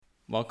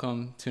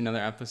Welcome to another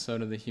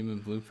episode of The Human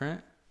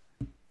Blueprint.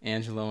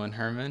 Angelo and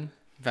Herman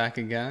back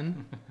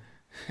again.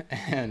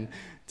 And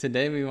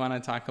today we want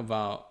to talk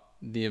about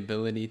the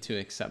ability to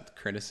accept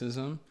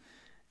criticism.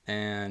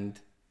 And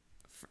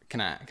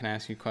can I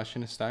ask you a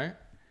question to start?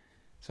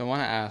 So I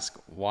want to ask,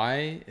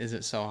 why is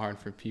it so hard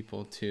for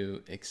people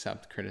to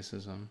accept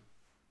criticism?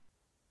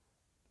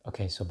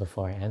 Okay, so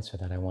before I answer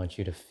that, I want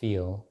you to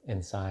feel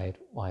inside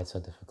why it's so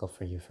difficult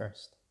for you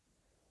first.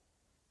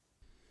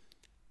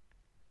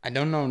 I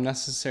don't know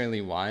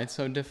necessarily why it's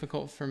so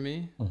difficult for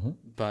me,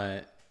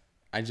 but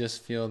I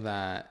just feel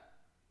that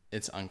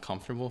it's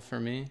uncomfortable for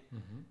me.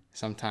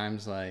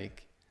 Sometimes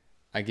like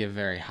I get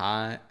very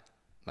hot,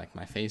 like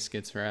my face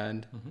gets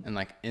red, and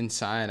like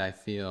inside I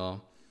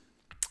feel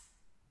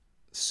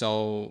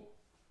so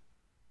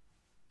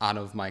out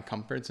of my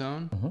comfort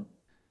zone.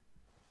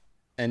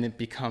 And it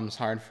becomes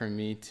hard for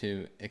me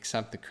to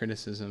accept the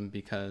criticism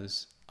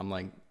because I'm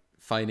like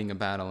fighting a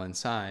battle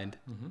inside.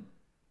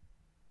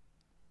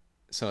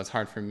 So it's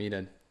hard for me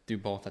to do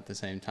both at the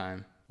same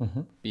time.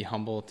 Be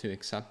humble to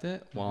accept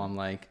it while I'm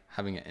like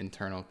having an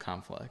internal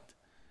conflict.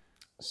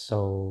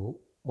 So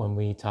when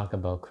we talk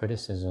about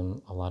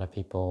criticism, a lot of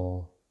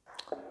people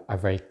are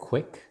very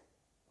quick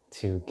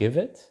to give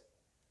it,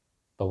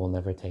 but will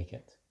never take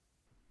it.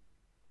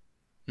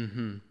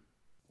 Do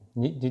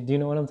you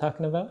know what I'm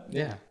talking about?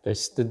 Yeah.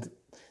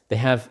 They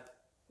have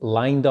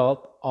lined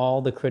up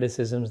all the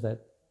criticisms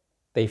that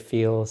they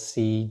feel,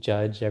 see,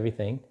 judge,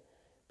 everything,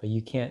 but you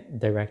can't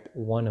direct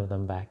one of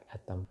them back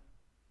at them.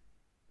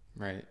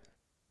 Right.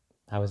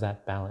 How is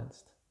that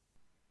balanced?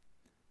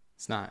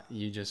 It's not,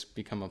 you just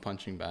become a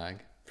punching bag.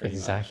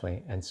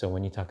 Exactly. And so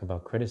when you talk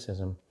about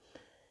criticism,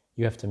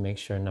 you have to make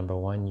sure, number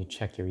one, you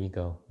check your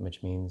ego,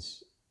 which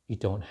means you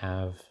don't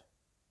have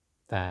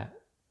that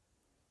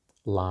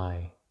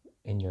lie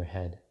in your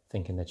head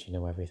thinking that you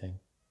know everything.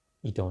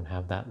 You don't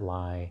have that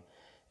lie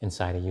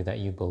inside of you that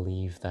you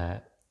believe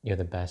that you're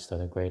the best or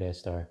the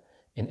greatest or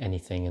in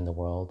anything in the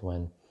world,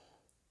 when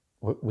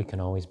we can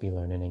always be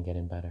learning and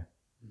getting better.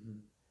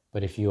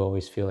 But if you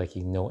always feel like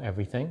you know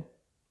everything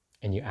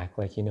and you act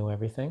like you know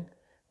everything,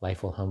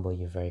 life will humble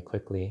you very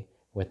quickly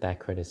with that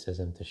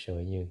criticism to show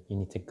you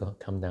need to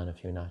come down a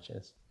few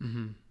notches.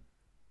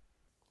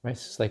 Right?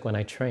 It's like when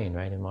I train,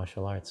 right, in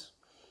martial arts.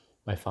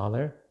 My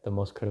father, the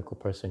most critical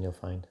person you'll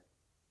find.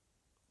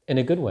 In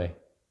a good way.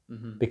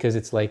 Because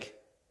it's like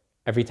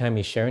every time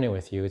he's sharing it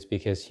with you, it's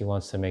because he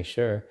wants to make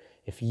sure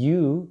if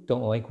you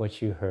don't like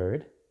what you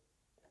heard,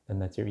 then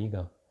that's your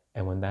ego.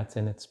 And when that's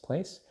in its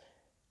place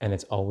and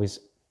it's always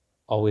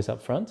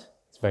up front,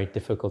 it's very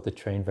difficult to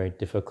train, very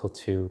difficult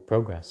to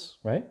progress,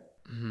 right?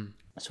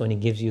 So when he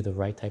gives you the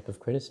right type of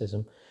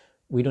criticism,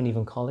 we don't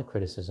even call it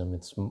criticism.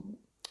 It's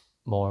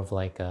more of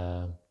like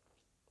a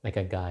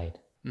guide.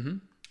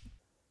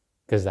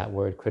 Because that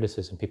word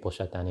criticism, people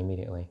shut down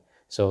immediately.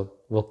 So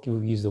we'll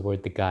use the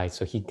word the guide.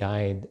 So he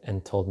guided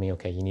and told me,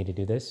 okay, you need to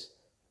do this.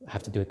 I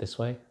have to do it this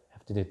way. I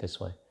have to do it this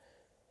way.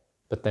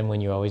 But then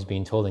when you're always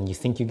being told and you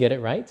think you get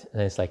it right,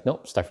 and it's like,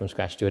 nope, start from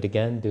scratch, do it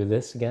again, do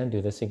this again,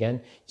 do this again.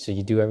 So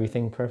you do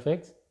everything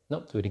perfect.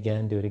 Nope, do it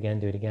again, do it again,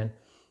 do it again.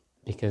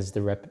 Because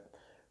the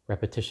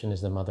repetition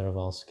is the mother of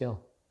all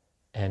skill.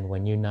 And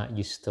when you're not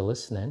used to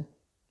listening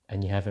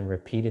and you haven't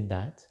repeated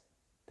that,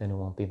 then it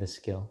won't be the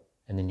skill.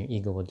 And then your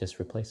ego will just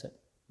replace it.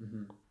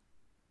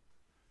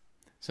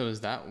 So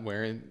is that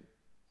where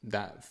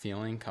that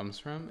feeling comes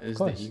from? Is of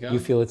course. The ego? You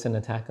feel it's an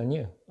attack on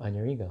you, on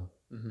your ego.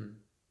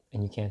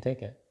 And you can't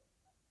take it.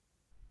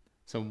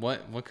 So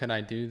what could I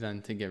do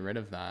then to get rid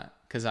of that?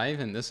 Because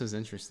this is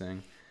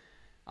interesting.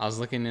 I was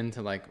looking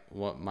into like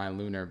what my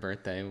lunar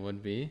birthday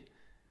would be.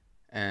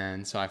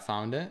 And so I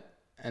found it.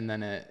 And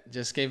then it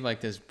just gave like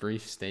this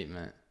brief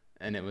statement.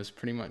 And it was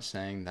pretty much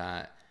saying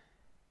that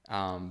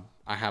I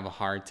have a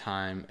hard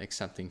time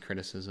accepting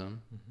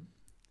criticism.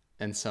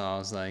 And so I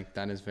was like,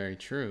 that is very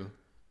true.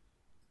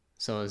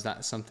 So is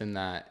that something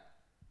that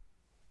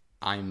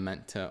I'm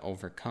meant to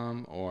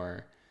overcome,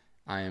 or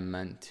I am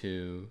meant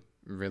to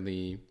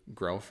really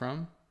grow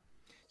from?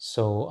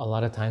 So a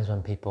lot of times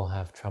when people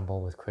have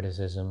trouble with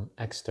criticism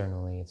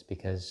externally, it's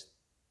because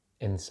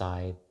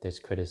inside there's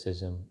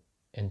criticism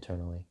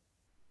internally.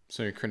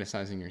 So you're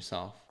criticizing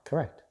yourself.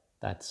 Correct.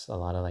 That's a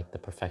lot of like the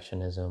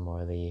perfectionism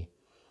or the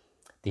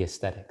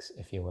aesthetics,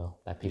 if you will,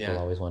 that people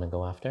always want to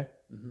go after.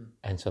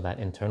 And so that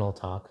internal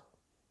talk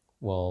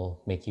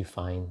will make you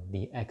find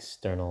the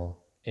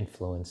external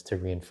influence to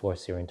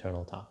reinforce your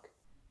internal talk.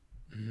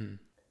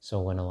 So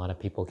when a lot of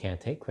people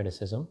can't take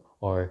criticism,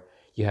 or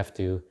you have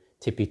to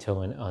tippy-toe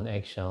on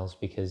eggshells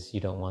because you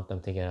don't want them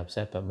to get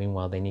upset, but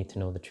meanwhile they need to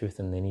know the truth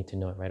and they need to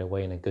know it right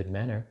away in a good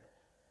manner,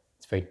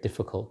 it's very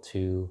difficult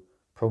to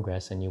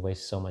progress, and you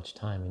waste so much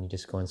time and you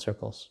just go in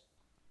circles.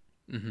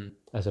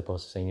 As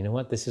opposed to saying, you know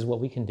what, this is what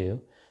we can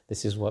do.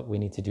 This is what we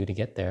need to do to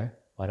get there.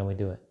 Why don't we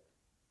do it?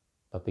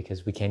 But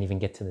because we can't even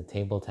get to the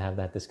table to have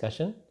that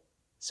discussion,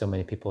 so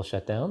many people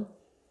shut down.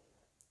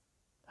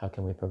 How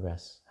can we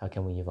progress? How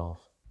can we evolve?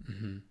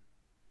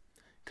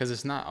 Because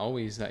it's not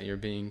always that you're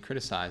being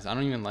criticized. I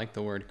don't even like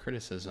the word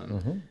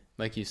criticism.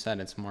 like you said,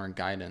 it's more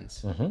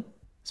guidance,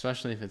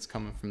 especially if it's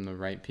coming from the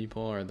right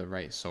people or the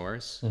right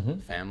source,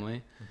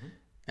 family.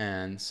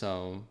 And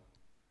so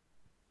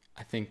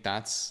I think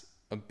that's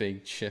a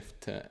big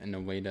shift in a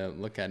way to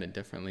look at it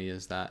differently,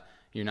 is that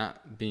you're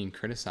not being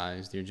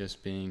criticized, you're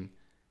just being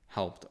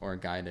helped or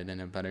guided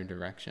in a better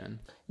direction.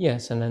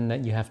 Yes, and then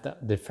that you have to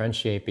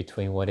differentiate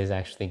between what is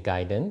actually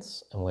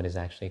guidance and what is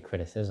actually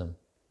criticism.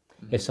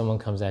 If someone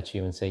comes at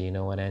you and say, you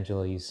know what,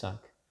 Angelo, you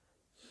suck.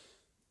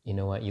 You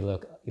know what, you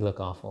look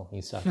awful,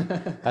 you suck.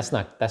 That's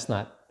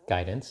not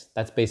guidance.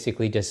 That's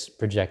basically just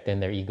projecting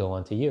their ego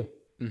onto you,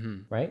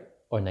 right?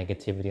 Or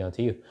negativity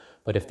onto you.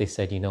 But if they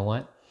said, you know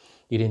what,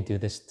 you didn't do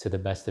this to the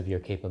best of your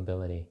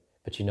capability,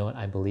 but you know what,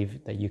 I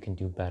believe that you can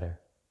do better.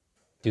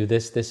 Do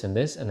this, this, and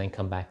this, and then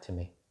come back to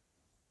me.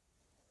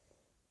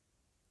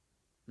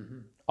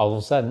 All of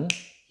a sudden,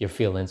 your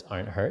feelings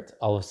aren't hurt.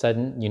 All of a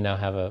sudden, you now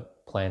have a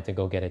plan to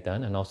go get it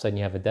done, and all of a sudden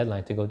you have a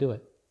deadline to go do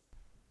it.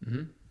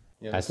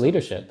 Yeah, that's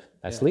leadership.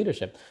 That's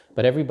leadership.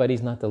 But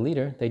everybody's not the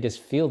leader. They just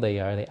feel they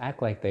are. They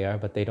act like they are,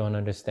 but they don't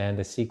understand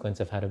the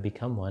sequence of how to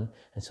become one.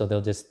 And so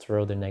they'll just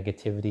throw their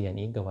negativity and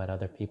ego at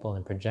other people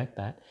and project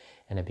that.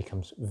 And it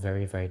becomes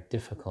very, very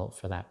difficult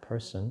for that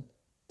person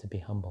to be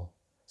humble.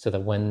 So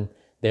that when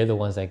they're the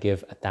ones that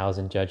give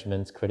 1,000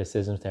 judgments,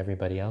 criticisms to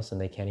everybody else, and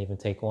they can't even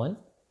take one,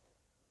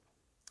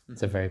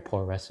 it's a very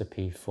poor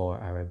recipe for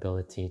our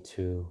ability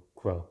to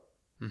grow.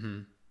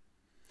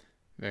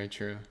 Very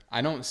true.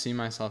 I don't see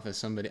myself as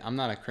somebody, I'm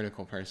not a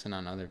critical person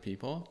on other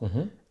people.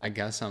 I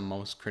guess I'm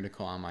most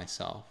critical on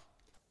myself.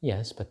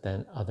 Yes, but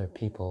then other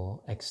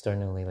people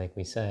externally, like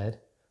we said,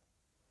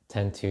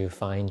 tend to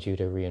find you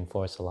to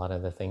reinforce a lot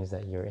of the things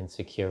that you're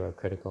insecure or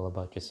critical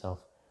about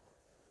yourself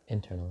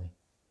internally.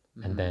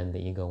 And then the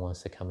ego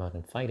wants to come out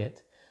and fight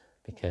it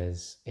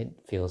because it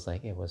feels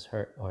like it was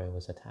hurt or it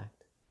was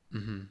attacked.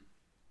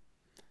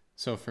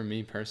 So for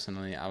me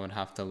personally, I would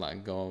have to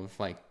let go of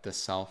like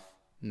the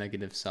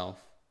negative self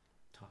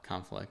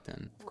conflict.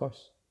 And of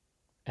course.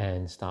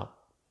 And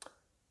stop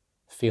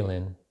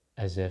feeling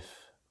as if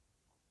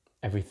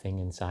everything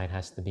inside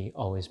has to be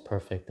always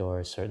perfect or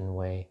a certain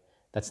way.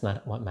 That's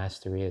not what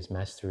mastery is.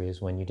 Mastery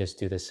is when you just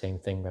do the same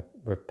thing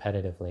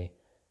repetitively.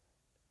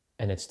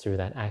 And it's through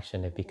that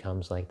action, it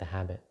becomes like the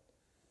habit,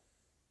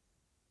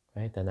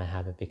 right? Then the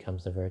habit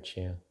becomes the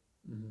virtue.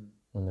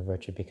 And the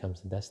virtue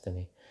becomes the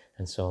destiny.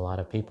 And so a lot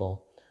of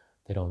people,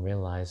 they don't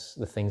realize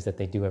the things that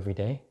they do every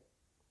day.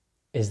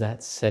 Is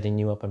that setting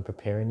you up and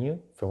preparing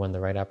you for when the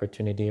right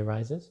opportunity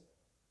arises?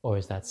 Or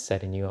is that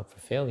setting you up for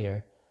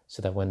failure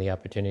so that when the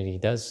opportunity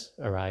does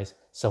arise,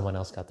 someone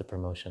else got the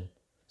promotion,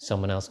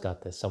 someone else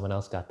got this, someone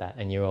else got that,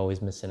 and you're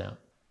always missing out?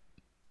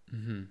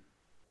 And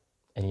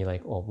you're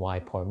like, well, why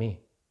poor me?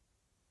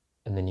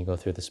 And then you go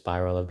through the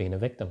spiral of being a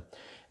victim,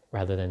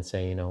 rather than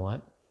say, you know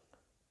what?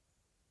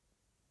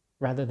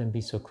 Rather than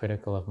be so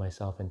critical of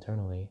myself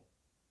internally,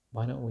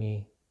 why don't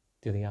we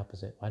do the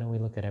opposite? Why don't we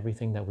look at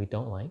everything that we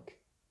don't like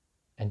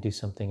and do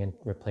something and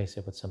replace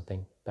it with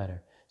something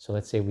better? So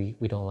let's say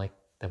we don't like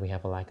that we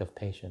have a lack of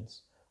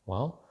patience.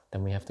 Well,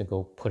 then we have to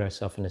go put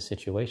ourselves in a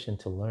situation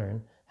to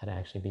learn how to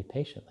actually be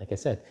patient. Like I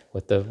said,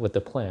 with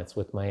the plants,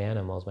 with my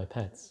animals, my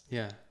pets.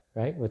 Yeah.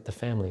 Right? With the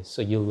family.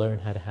 So you learn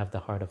how to have the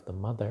heart of the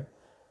mother,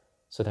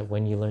 so that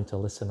when you learn to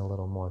listen a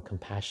little more,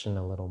 compassion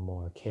a little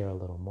more, care a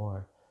little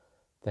more,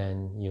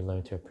 then you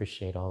learn to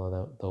appreciate all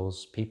of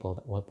those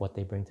people, what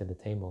they bring to the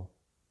table.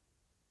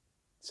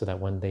 So that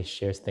when they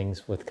share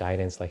things with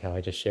guidance, like how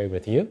I just shared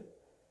with you,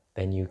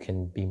 then you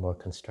can be more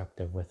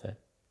constructive with it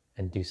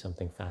and do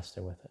something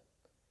faster with it.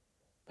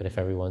 But if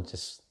everyone's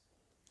just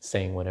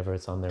saying whatever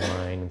is on their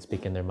mind and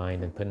speaking their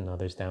mind and putting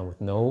others down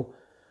with no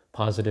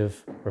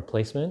positive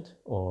replacement,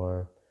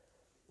 or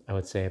I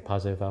would say a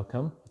positive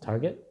outcome, a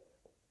target,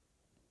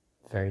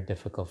 very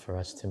difficult for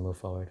us to move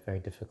forward, very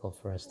difficult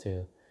for us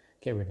to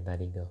get rid of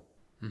that ego.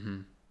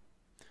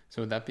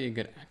 So would that be a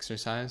good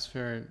exercise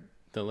for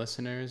the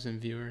listeners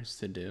and viewers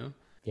to do?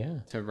 Yeah.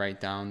 To write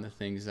down the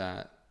things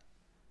that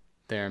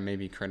they're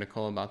maybe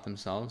critical about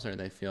themselves or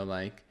they feel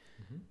like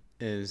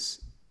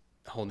is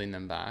holding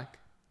them back,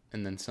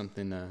 and then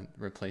something to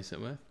replace it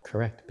with?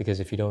 Correct. Because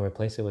if you don't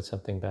replace it with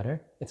something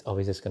better, it's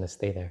always just going to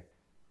stay there.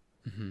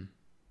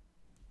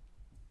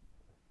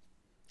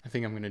 I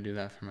think I'm going to do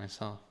that for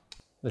myself.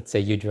 Let's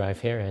say you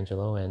drive here,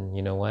 Angelo, and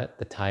you know what?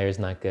 The tire's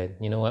not good.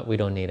 You know what? We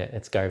don't need it.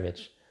 It's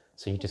garbage.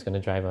 So you're just going to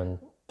drive on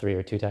 3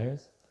 or 2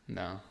 tires?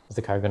 No. Is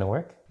the car going to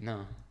work?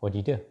 No. What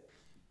do? You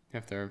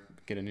have to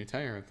get a new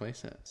tire,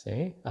 replace it.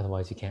 See?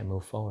 Otherwise you can't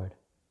move forward.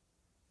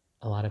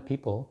 A lot of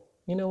people,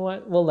 you know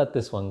what? We'll let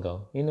this one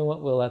go. You know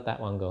what? We'll let that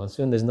one go. And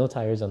soon there's no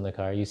tires on the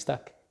car. You're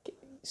stuck.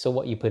 So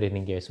what? You put it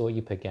in gear. So what?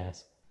 You put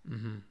gas.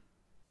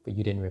 But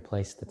you didn't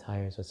replace the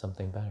tires with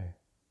something better,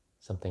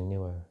 something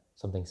newer,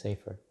 something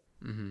safer.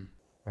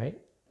 Right?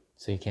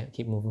 So you can't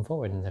keep moving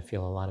forward. And I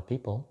feel a lot of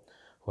people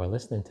who are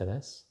listening to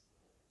this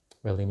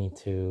really need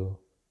to,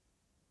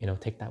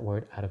 take that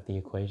word out of the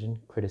equation,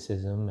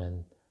 criticism,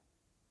 and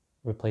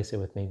replace it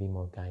with maybe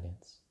more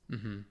guidance.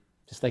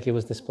 Just like it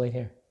was displayed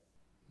here.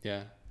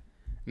 Yeah.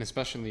 And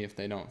especially if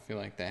they don't feel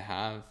like they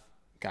have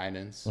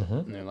guidance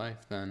in their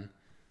life, then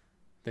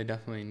they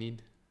definitely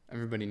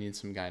everybody needs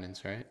some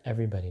guidance, right?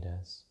 Everybody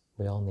does.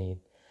 We all need.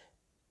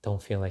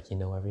 Don't feel like you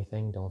know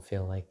everything. Don't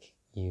feel like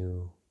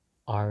you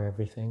are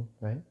everything,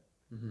 right?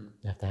 You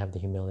have to have the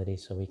humility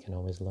so we can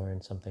always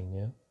learn something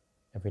new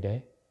every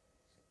day,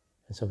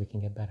 and so we can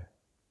get better.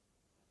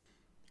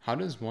 How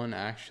does one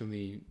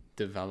actually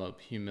develop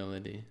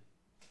humility?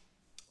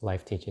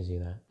 Life teaches you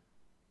that.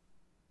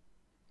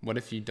 What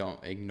if you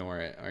don't ignore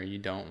it, or you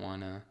don't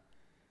want to?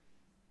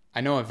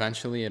 I know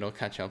eventually it'll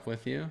catch up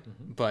with you,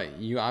 but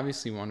you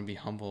obviously want to be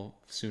humble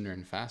sooner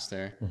and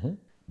faster.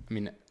 I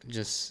mean, I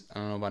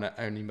don't know about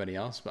anybody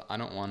else, but I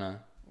don't want to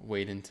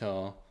wait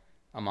until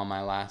I'm on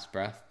my last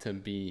breath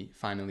to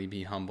finally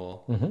be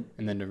humble,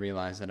 and then to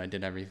realize that I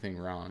did everything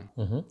wrong.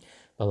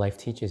 But life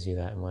teaches you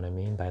that, and what I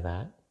mean by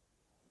that,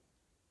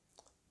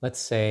 let's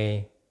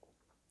say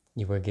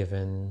you were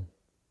given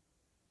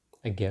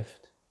a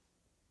gift,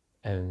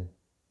 and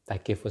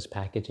that gift was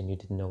packaged and you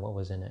didn't know what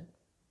was in it.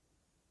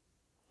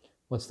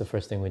 What's the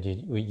first thing would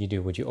you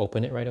do? Would you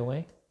open it right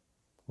away?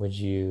 Would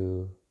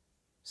you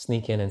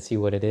sneak in and see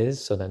what it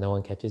is so that no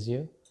one catches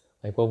you?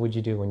 Like, what would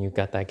you do when you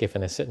got that gift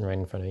and it's sitting right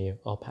in front of you,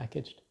 all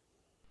packaged?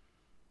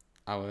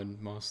 I would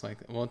most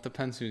likely, well, it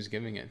depends who's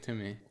giving it to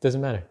me.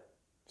 Doesn't matter.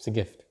 It's a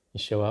gift. You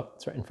show up,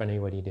 it's right in front of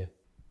you. What do you do?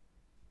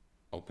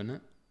 Open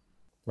it?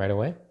 Right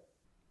away?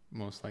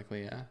 Most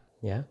likely, yeah.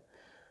 Yeah?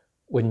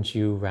 Wouldn't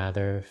you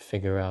rather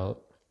figure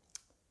out,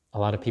 a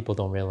lot of people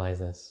don't realize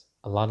this,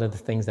 a lot of the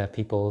things that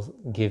people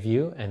give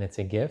you and it's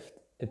a gift,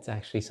 it's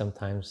actually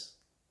sometimes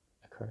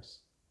a curse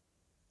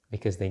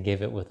because they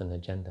give it with an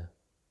agenda.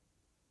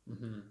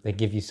 They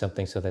give you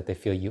something so that they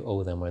feel you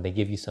owe them, or they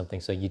give you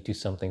something so you do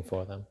something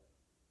for them.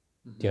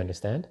 Do you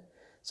understand?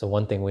 So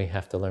one thing we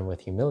have to learn with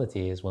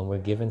humility is when we're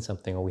given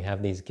something, or we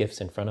have these gifts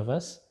in front of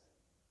us,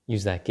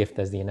 use that gift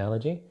as the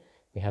analogy,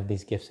 we have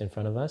these gifts in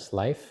front of us,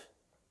 life,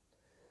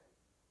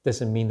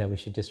 doesn't mean that we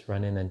should just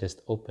run in and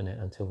just open it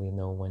until we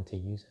know when to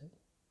use it.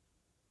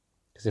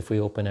 Because if we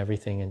open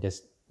everything and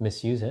just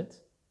misuse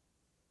it,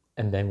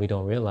 and then we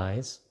don't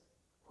realize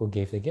who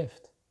gave the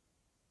gift.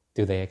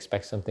 Do they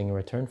expect something in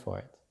return for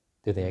it?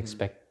 Do they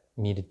expect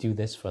me to do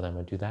this for them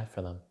or do that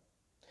for them?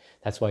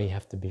 That's why you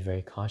have to be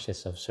very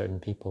cautious of certain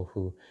people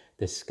who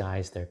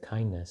disguise their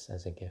kindness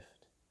as a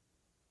gift.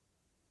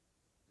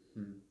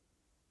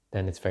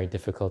 Then it's very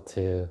difficult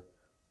to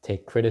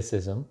take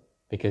criticism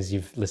because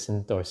you've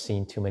listened or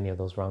seen too many of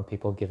those wrong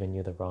people giving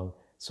you the wrong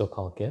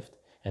so-called gift.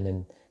 And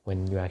then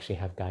when you actually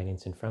have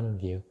guidance in front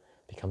of you,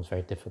 it becomes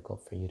very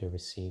difficult for you to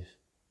receive.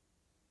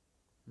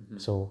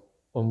 So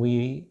when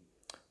we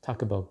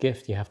talk about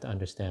gift, you have to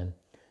understand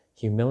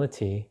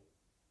humility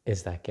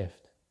is that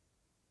gift.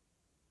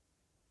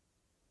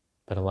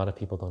 But a lot of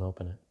people don't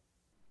open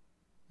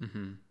it.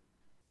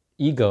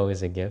 Ego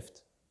is a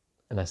gift,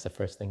 and that's the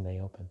first thing they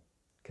open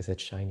because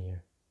it's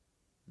shinier.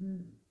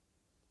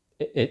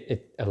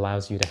 It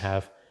allows you to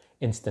have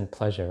instant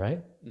pleasure,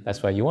 right?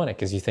 That's why you want it,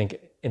 because you think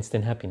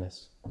instant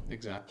happiness.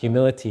 Exactly.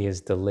 Humility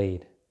is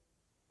delayed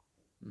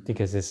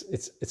because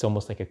it's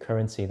almost like a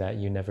currency that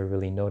you never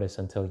really notice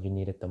until you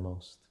need it the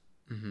most.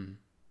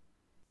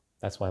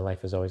 That's why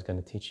life is always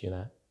going to teach you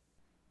that.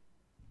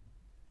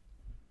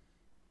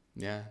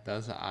 Yeah, that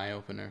was an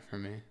eye-opener for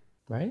me.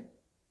 Right?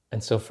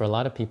 And so for a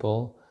lot of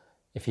people,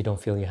 if you don't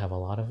feel you have a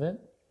lot of it,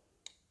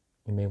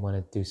 you may want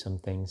to do some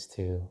things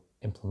to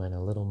implement a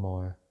little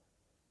more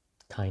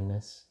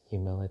kindness,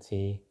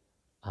 humility,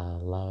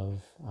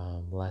 love,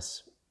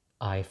 less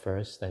I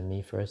first than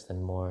me first,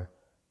 and more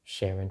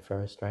Sharon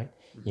first, right?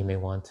 You may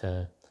want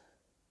to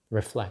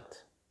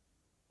reflect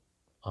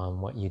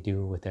on what you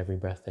do with every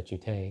breath that you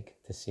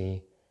take to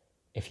see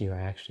if you are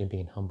actually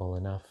being humble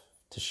enough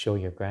to show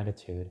your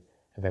gratitude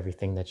of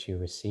everything that you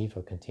receive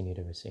or continue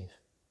to receive.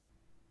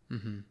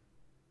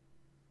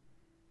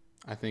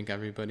 I think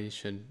everybody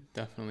should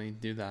definitely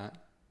do that.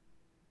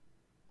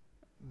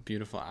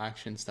 Beautiful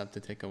action step to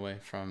take away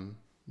from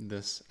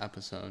this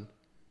episode.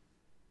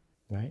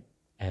 Right?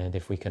 And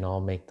if we can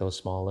all make those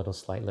small little,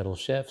 slight little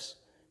shifts,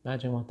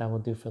 imagine what that will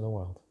do for the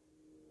world.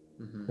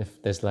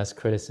 If there's less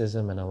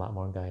criticism and a lot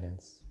more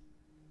guidance.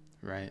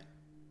 Right.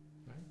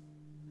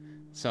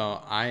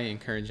 So I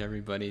encourage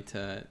everybody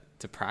to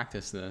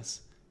practice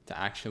this, to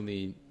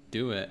actually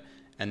do it,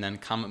 and then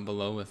comment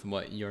below with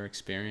what your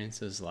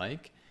experience is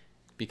like,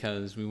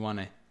 because we want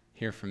to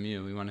hear from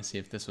you. We want to see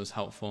if this was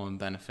helpful and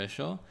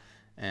beneficial.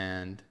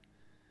 And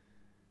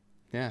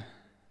yeah.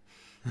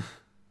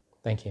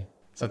 Thank you.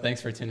 So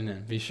thanks for tuning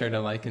in. Be sure to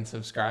like and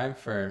subscribe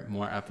for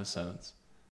more episodes.